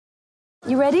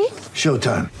You ready?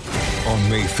 Showtime. On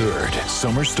May 3rd,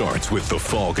 summer starts with The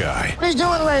Fall Guy. Let's do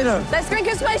it later. Let's drink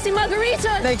a spicy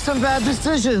margarita. Make some bad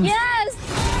decisions.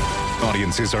 Yes!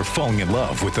 Audiences are falling in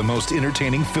love with the most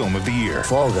entertaining film of the year.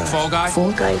 Fall Guy. Fall Guy?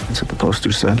 Fall Guy. That's what the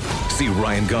poster said. See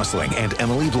Ryan Gosling and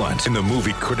Emily Blunt in the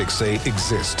movie critics say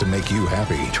exists to make you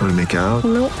happy. Trying to make it out?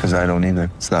 Nope. Because I don't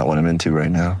either. It's not what I'm into right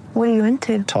now. What are you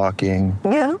into? Talking.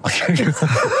 Yeah.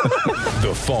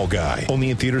 The Fall Guy.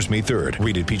 Only in theaters May 3rd.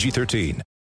 Rated PG-13.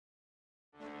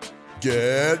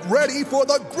 Get ready for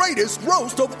the greatest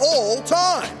roast of all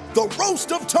time. The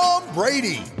Roast of Tom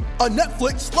Brady. A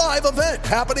Netflix live event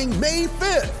happening May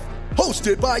 5th.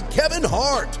 Hosted by Kevin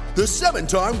Hart. The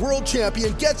 7-time world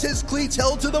champion gets his cleats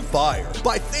held to the fire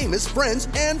by famous friends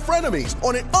and frenemies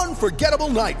on an unforgettable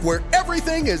night where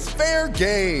everything is fair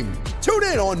game. Tune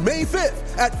in on May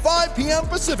 5th at 5 p.m.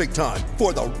 Pacific time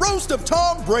for the Roast of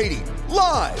Tom Brady.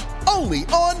 Live only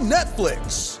on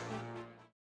Netflix.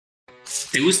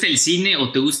 ¿Te gusta el cine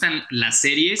o te gustan las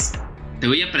series? Te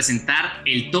voy a presentar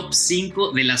el top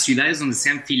 5 de las ciudades donde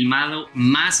se han filmado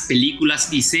más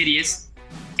películas y series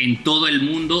en todo el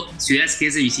mundo. Ciudades que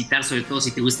es de visitar, sobre todo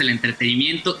si te gusta el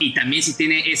entretenimiento y también si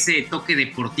tiene ese toque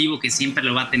deportivo que siempre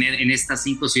lo va a tener en estas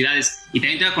 5 ciudades. Y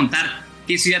también te voy a contar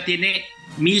qué ciudad tiene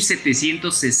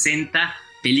 1760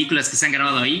 películas que se han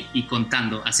grabado ahí y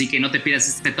contando. Así que no te pierdas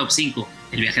este top 5,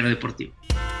 El Viajero Deportivo.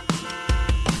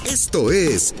 Esto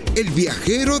es El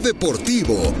Viajero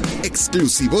Deportivo,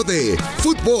 exclusivo de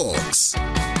Footbox.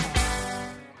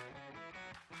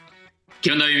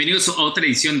 ¿Qué onda? Bienvenidos a otra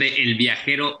edición de El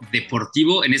Viajero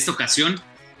Deportivo. En esta ocasión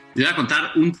les voy a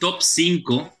contar un top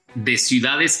 5 de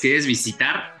ciudades que debes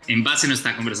visitar en base a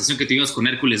nuestra conversación que tuvimos con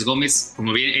Hércules Gómez.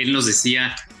 Como bien él nos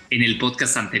decía en el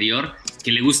podcast anterior,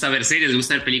 que le gusta ver series, le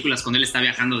gusta ver películas cuando él está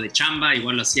viajando de chamba,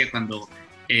 igual lo hacía cuando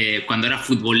era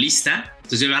futbolista.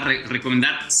 Entonces yo voy a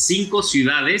recomendar 5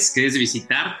 ciudades que debes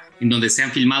visitar en donde se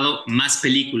han filmado más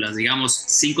películas, digamos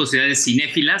 5 ciudades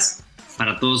cinéfilas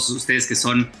para todos ustedes que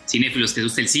son cinéfilos, que les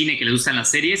gusta el cine, que les gustan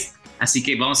las series. Así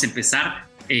que vamos a empezar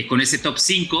con ese top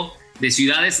 5 de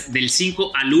ciudades del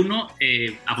 5 al 1.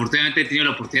 Afortunadamente he tenido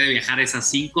la oportunidad de viajar a esas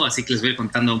 5, así que les voy a ir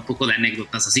contando un poco de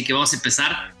anécdotas. Así que vamos a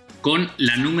empezar con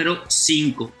la número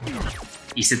 5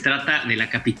 y se trata de la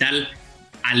capital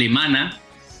alemana.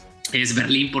 Es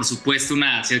Berlín, por supuesto,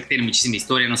 una ciudad que tiene muchísima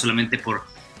historia, no solamente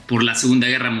por la Segunda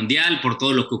Guerra Mundial, por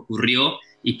todo lo que ocurrió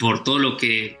y por todo lo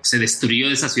que se destruyó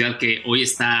de esa ciudad que hoy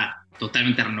está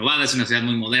totalmente renovada. Es una ciudad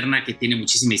muy moderna que tiene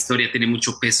muchísima historia, tiene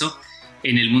mucho peso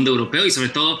en el mundo europeo y sobre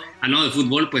todo, hablando de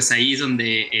fútbol, pues ahí es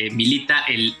donde milita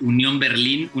el Unión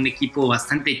Berlín, un equipo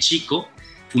bastante chico,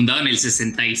 fundado en el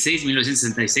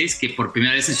 1966, que por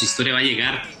primera vez en su historia va a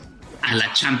llegar a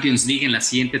la Champions League en la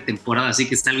siguiente temporada, así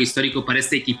que es algo histórico para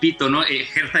este equipito, ¿no?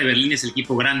 Hertha de Berlín es el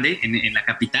equipo grande en la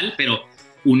capital, pero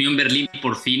Unión Berlín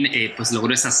por fin pues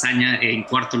logró esa hazaña, en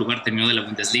cuarto lugar terminó de la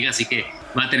Bundesliga, así que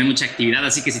va a tener mucha actividad,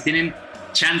 así que si tienen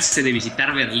chance de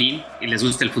visitar Berlín y les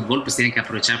gusta el fútbol, pues tienen que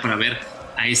aprovechar para ver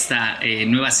a esta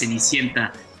nueva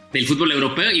cenicienta del fútbol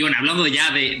europeo. Y bueno, hablando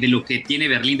ya de lo que tiene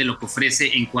Berlín, de lo que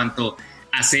ofrece en cuanto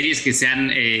a series que se han,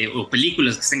 o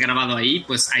películas que se han grabado ahí,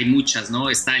 pues hay muchas, ¿no?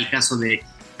 Está el caso de,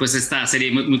 pues esta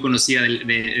serie muy, muy conocida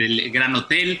del Gran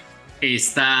Hotel,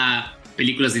 está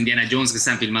películas de Indiana Jones que se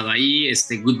han filmado ahí,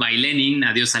 Goodbye Lenin,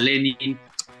 Adiós a Lenin,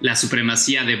 La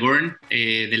Supremacía de Bourne,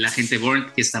 del agente Bourne,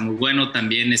 que está muy bueno,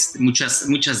 también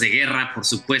muchas de guerra, por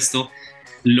supuesto,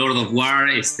 Lord of War,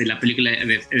 la película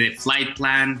de Flight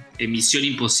Plan, Misión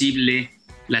Imposible,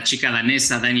 La chica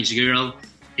danesa, Danish Girl.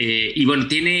 Y bueno,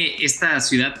 tiene esta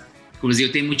ciudad, como les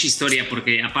digo, tiene mucha historia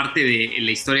porque aparte de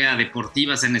la historia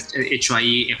deportiva, se han hecho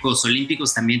ahí Juegos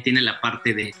Olímpicos, también tiene la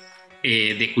parte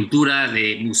de cultura,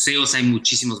 de museos, hay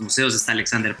muchísimos museos, está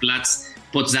Alexanderplatz,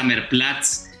 Potsdamer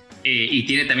Platz, y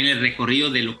tiene también el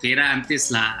recorrido de lo que era antes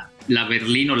la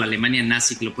Berlín o la Alemania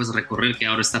nazi, que lo puedes recorrer, que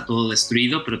ahora está todo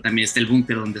destruido, pero también está el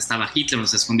búnker donde estaba Hitler, donde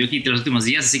se escondió Hitler los últimos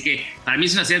días, así que para mí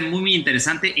es una ciudad muy, muy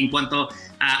interesante en cuanto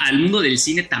al mundo del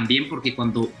cine también, porque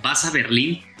cuando vas a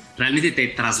Berlín realmente te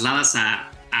trasladas a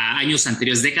años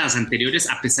anteriores, décadas anteriores,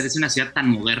 a pesar de ser una ciudad tan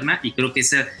moderna, y creo que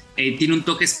esa tiene un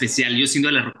toque especial. Yo sin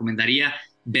duda le recomendaría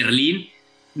Berlín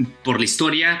por la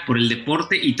historia, por el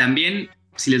deporte, y también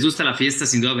si les gusta la fiesta,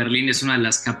 sin duda Berlín es una de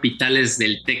las capitales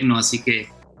del techno, así que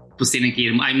pues tienen que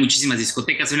ir. Hay muchísimas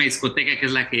discotecas, hay una discoteca que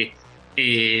es la que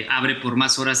abre por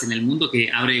más horas en el mundo, que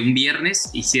abre un viernes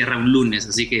y cierra un lunes,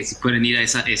 así que si pueden ir a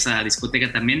esa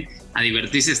discoteca también a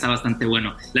divertirse, está bastante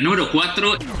bueno. La número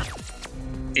 4,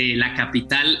 la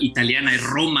capital italiana es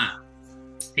Roma,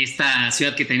 esta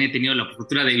ciudad que también he tenido la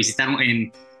oportunidad de visitar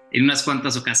en unas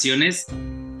cuantas ocasiones.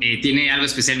 Tiene algo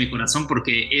especial en mi corazón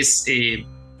porque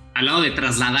al lado de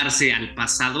trasladarse al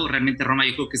pasado, realmente Roma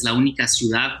yo creo que es la única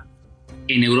ciudad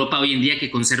en Europa hoy en día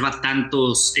que conserva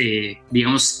tantos,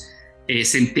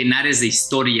 centenares de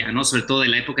historia, ¿no? Sobre todo de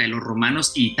la época de los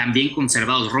romanos y también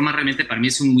conservados. Roma realmente para mí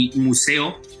es un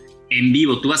museo en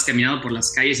vivo. Tú vas caminando por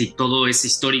las calles y todo es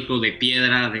histórico, de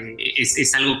piedra,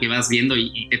 es algo que vas viendo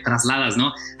y te trasladas,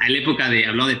 ¿no? A la época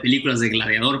hablando de películas de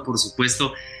Gladiador, por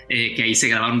supuesto, que ahí se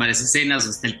grabaron varias escenas,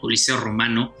 está el Coliseo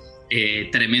Romano,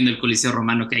 tremendo el Coliseo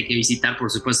Romano que hay que visitar,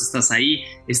 por supuesto estás ahí,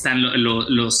 están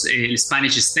los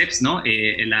Spanish Steps, ¿no?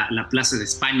 La Plaza de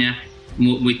España,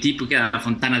 muy típica, la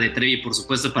Fontana de Trevi, por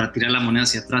supuesto, para tirar la moneda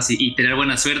hacia atrás y tener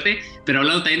buena suerte. Pero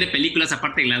hablando también de películas,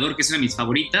 aparte de Gladiador, que es una de mis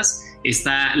favoritas,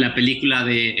 está la película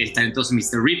de el talentoso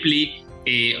Mr. Ripley,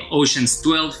 Ocean's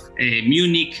 12,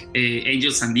 Munich,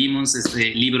 Angels and Demons,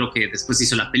 este libro que después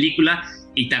hizo la película,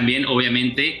 y también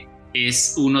obviamente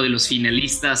es uno de los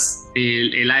finalistas,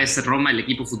 el AS Roma, el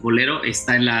equipo futbolero,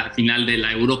 está en la final de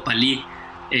la Europa League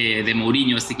de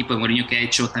Mourinho, este equipo de Mourinho que ha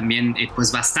hecho también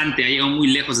pues bastante, ha llegado muy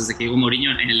lejos desde que llegó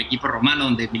Mourinho en el equipo romano,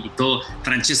 donde militó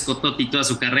Francesco Totti toda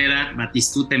su carrera,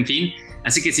 Batistuta, en fin.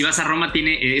 Así que si vas a Roma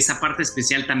tiene esa parte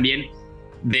especial también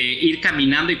de ir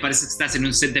caminando y parece que estás en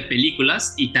un set de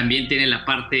películas, y también tiene la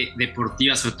parte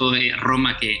deportiva, sobre todo de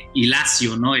Roma y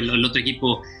Lazio, ¿no? El otro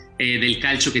equipo del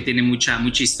calcio que tiene mucha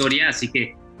historia, así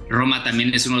que Roma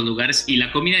también es uno de los lugares. Y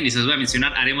la comida, ni se los voy a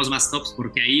mencionar, haremos más tops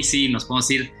porque ahí sí nos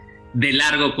podemos ir de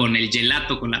largo con el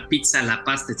gelato, con la pizza, la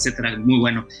pasta, etcétera. Muy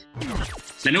bueno.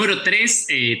 La número 3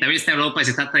 también está en Europa y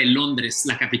se trata de Londres,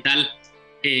 la capital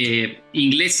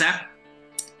inglesa.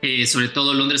 Sobre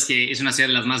todo Londres, que es una ciudad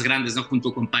de las más grandes, ¿no?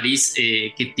 Junto con París,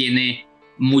 que tiene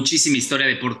muchísima historia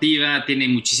deportiva, tiene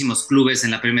muchísimos clubes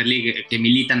en la Premier League que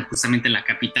militan justamente en la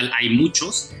capital, hay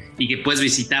muchos, y que puedes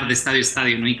visitar de estadio a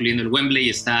estadio, ¿no? Incluyendo el Wembley,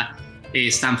 está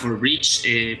Stamford Bridge,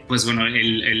 pues bueno,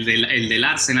 el del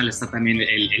Arsenal, está también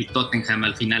el Tottenham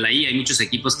al final ahí. Hay muchos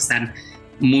equipos que están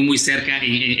muy cerca,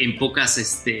 en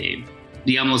pocas,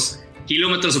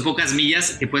 kilómetros o pocas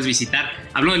millas que puedes visitar.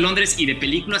 Hablo de Londres y de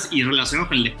películas y relacionado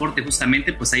con el deporte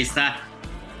justamente, pues ahí está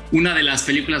una de las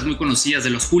películas muy conocidas,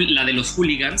 la de los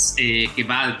hooligans, que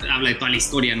habla de toda la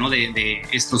historia, ¿no? De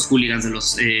estos hooligans, de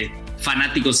los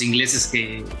fanáticos ingleses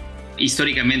que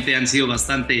históricamente han sido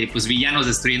bastante pues villanos,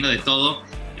 destruyendo de todo,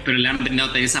 pero le han brindado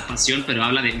también esa pasión. Pero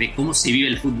habla de cómo se vive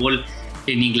el fútbol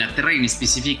en Inglaterra y en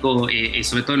específico,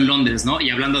 sobre todo en Londres, ¿no? Y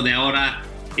hablando de ahora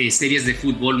series de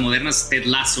fútbol modernas, Ted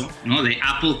Lasso, ¿no? De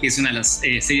Apple, que es una de las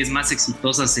series más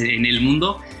exitosas en el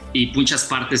mundo, y muchas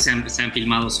partes se han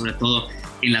filmado, sobre todo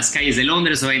en las calles de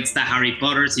Londres. Obviamente está Harry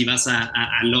Potter. Si vas a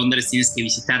Londres tienes que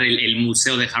visitar el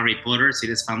museo de Harry Potter, si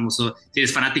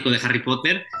eres fanático de Harry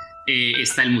Potter.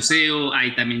 Está el museo,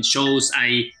 hay también shows,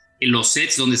 hay los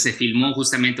sets donde se filmó,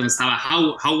 justamente donde estaba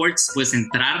Hogwarts, puedes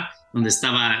entrar, donde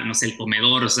estaba, no sé, el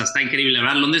comedor. O sea, está increíble. La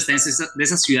verdad, Londres es de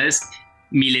esas ciudades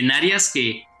milenarias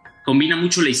que combina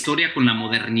mucho la historia con la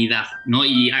modernidad, ¿no?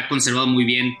 Y ha conservado muy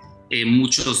bien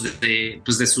muchos de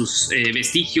sus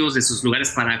vestigios, de sus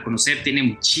lugares para conocer. Tiene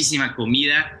muchísima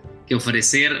comida que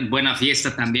ofrecer, buena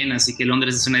fiesta también, así que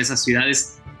Londres es una de esas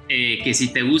ciudades que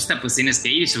si te gusta pues tienes que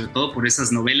ir, sobre todo por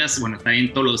esas novelas. Bueno,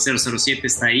 también todo lo 007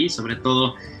 está ahí, sobre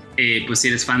todo pues si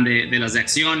eres fan de las de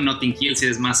acción. Notting Hill, si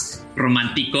eres más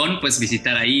romanticón, pues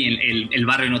visitar ahí el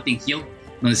barrio de Notting Hill,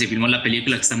 donde se filmó la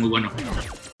película, que está muy bueno.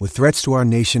 With threats to our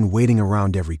nation waiting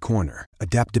around every corner,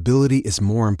 adaptability is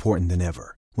more important than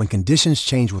ever. When conditions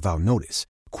change without notice,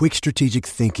 quick strategic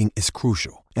thinking is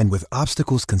crucial. And with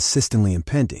obstacles consistently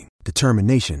impending,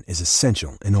 determination is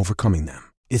essential in overcoming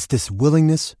them. It's this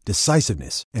willingness,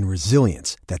 decisiveness, and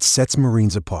resilience that sets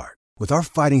Marines apart. With our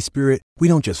fighting spirit, we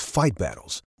don't just fight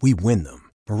battles, we win them.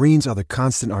 Marines are the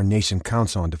constant our nation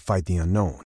counts on to fight the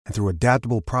unknown. And through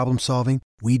adaptable problem solving,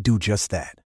 we do just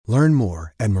that. Learn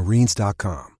more at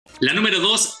marines.com. La número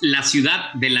 2, la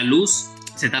ciudad de la luz.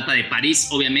 Se trata de París,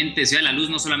 obviamente. Ciudad de la luz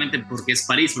no solamente porque es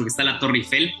París, porque está la Torre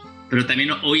Eiffel, pero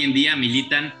también hoy en día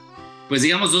militan, pues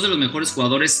digamos, dos de los mejores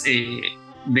jugadores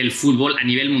del fútbol a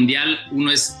nivel mundial.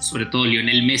 Uno es sobre todo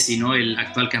Lionel Messi, ¿no? El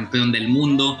actual campeón del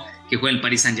mundo, que juega en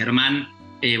Paris Saint-Germain.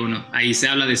 Bueno, ahí se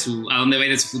habla de a dónde va a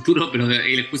ir de su futuro, pero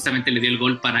él justamente le dio el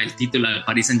gol para el título al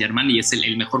Paris Saint-Germain y es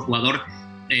el mejor jugador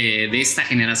de esta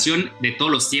generación, de todos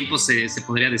los tiempos, se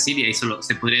podría decir, y ahí solo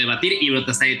se podría debatir. Y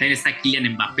también está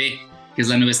Kylian Mbappé, que es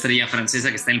la nueva estrella francesa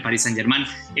que está en el Paris Saint-Germain.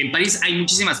 En París hay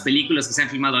muchísimas películas que se han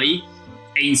filmado ahí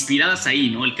e inspiradas ahí,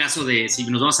 ¿no? El caso de, si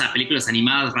nos vamos a películas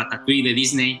animadas, Ratatouille de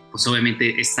Disney, pues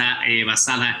obviamente está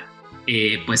basada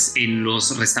pues en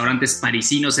los restaurantes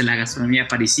parisinos, en la gastronomía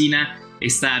parisina.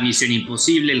 Está Misión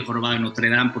Imposible, El Jorobado de Notre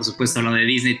Dame, por supuesto, lo de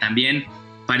Disney también.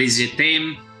 Paris Je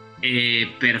t'aime,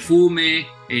 Perfume,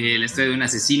 la historia de un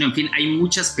asesino, en fin, hay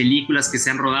muchas películas que se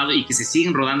han rodado y que se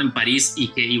siguen rodando en París y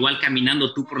que igual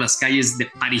caminando tú por las calles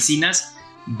parisinas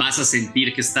vas a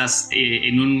sentir que estás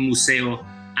en un museo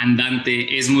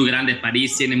andante. Es muy grande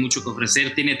París, tiene mucho que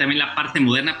ofrecer, tiene también la parte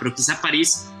moderna, pero quizá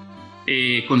París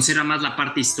conserva más la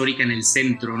parte histórica en el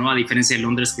centro, ¿no? A diferencia de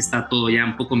Londres, que está todo ya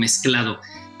un poco mezclado,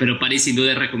 pero París sin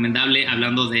duda es recomendable.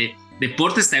 Hablando de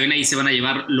deportes, también ahí se van a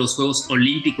llevar los Juegos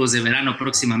Olímpicos de verano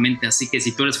próximamente, así que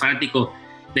si tú eres fanático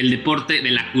del deporte,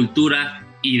 de la cultura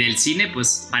y del cine,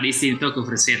 pues París tiene todo que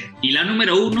ofrecer. Y la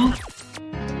número 1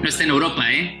 no está en Europa,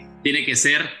 tiene que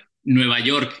ser Nueva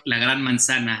York, la Gran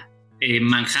Manzana,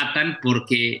 Manhattan,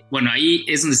 porque bueno, ahí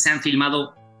es donde se han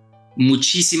filmado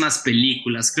muchísimas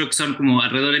películas, creo que son como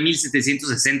alrededor de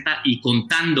 1760 y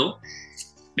contando.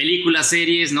 Películas,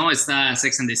 series, ¿no? Está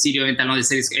Sex and the City, obviamente hablando de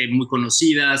series muy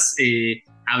conocidas,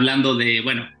 hablando de,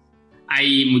 bueno,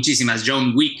 hay muchísimas.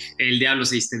 John Wick, El Diablo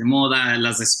se viste de moda,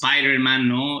 las de Spider-Man,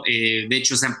 ¿no? De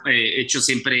hecho, se han hecho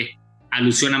siempre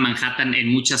alusión a Manhattan en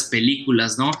muchas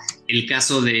películas, ¿no? El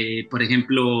caso de, por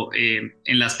ejemplo,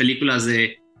 en las películas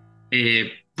de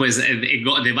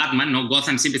Batman, ¿no?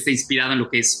 Gotham siempre está inspirado en lo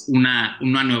que es una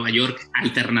Nueva York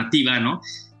alternativa, ¿no?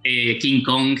 King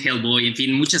Kong, Hellboy, en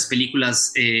fin, muchas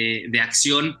películas de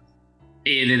acción,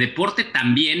 de deporte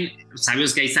también.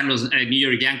 Sabemos que ahí están los New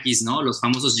York Yankees, ¿no? Los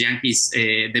famosos Yankees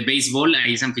de béisbol.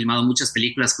 Ahí se han filmado muchas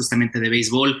películas justamente de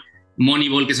béisbol.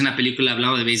 Moneyball, que es una película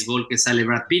hablando de béisbol que sale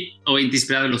Brad Pitt, obviamente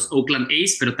inspirado en los Oakland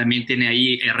A's, pero también tiene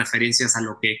ahí referencias a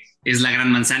lo que es la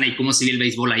Gran Manzana y cómo se ve el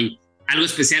béisbol ahí. Algo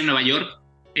especial en Nueva York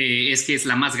es que es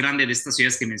la más grande de estas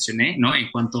ciudades que mencioné, ¿no? En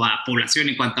cuanto a población,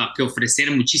 en cuanto a que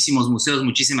ofrecer muchísimos museos,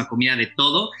 muchísima comida, de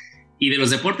todo. Y de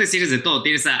los deportes tienes de todo.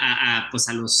 Tienes a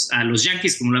los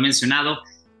Yankees, como lo he mencionado.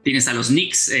 Tienes a los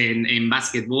Knicks en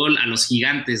básquetbol, a los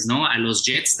Gigantes, ¿no? A los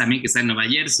Jets también, que están en Nueva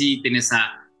Jersey. Tienes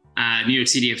a New York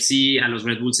City FC, a los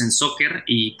Red Bulls en soccer.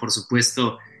 Y, por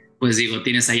supuesto, pues digo,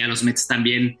 tienes ahí a los Mets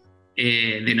también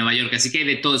de Nueva York. Así que hay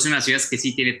de todo. Es una ciudad que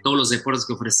sí tiene todos los deportes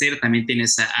que ofrecer. También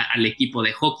tienes al equipo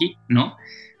de hockey, ¿no?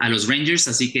 A los Rangers.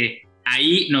 Así que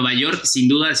ahí Nueva York, sin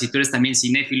duda, si tú eres también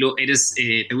cinéfilo,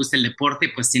 te gusta el deporte,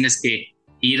 pues tienes que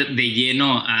ir de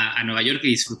lleno a Nueva York y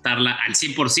disfrutarla al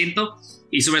 100%.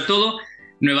 Y sobre todo,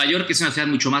 Nueva York es una ciudad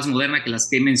mucho más moderna que las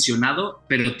que he mencionado,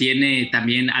 pero tiene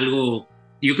también algo,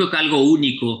 yo creo que algo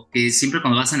único, que siempre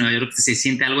cuando vas a Nueva York se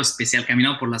siente algo especial.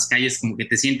 Caminando por las calles, como que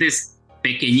te sientes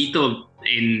pequeñito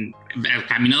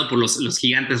caminado por los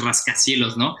gigantes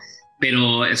rascacielos, ¿no?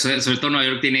 Pero sobre todo Nueva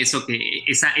York tiene eso, que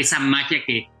esa magia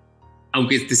que,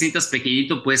 aunque te sientas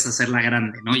pequeñito, puedes hacerla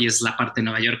grande, ¿no? Y es la parte de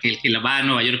Nueva York, que el que la va a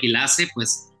Nueva York y la hace,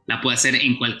 pues la puede hacer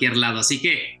en cualquier lado. Así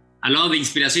que, al lado de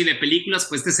inspiración y de películas,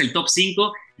 pues este es el top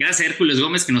 5. Gracias a Hércules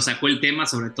Gómez, que nos sacó el tema,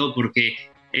 sobre todo porque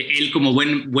él, como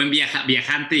buen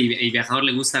viajante y viajador,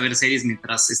 le gusta ver series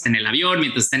mientras está en el avión,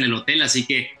 mientras está en el hotel. Así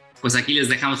que, pues aquí les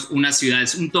dejamos unas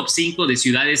ciudades, un top 5 de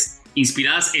ciudades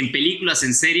inspiradas en películas,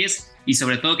 en series, y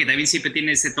sobre todo que también siempre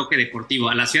tiene ese toque deportivo.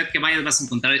 A la ciudad que vayas vas a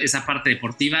encontrar esa parte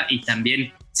deportiva y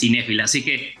también cinéfila. Así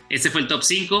que este fue el top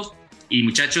 5 y,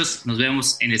 muchachos, nos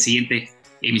vemos en la siguiente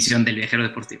emisión del Viajero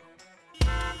Deportivo.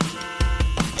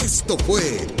 Esto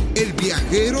fue El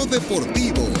Viajero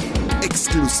Deportivo,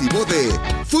 exclusivo de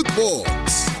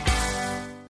Footbox.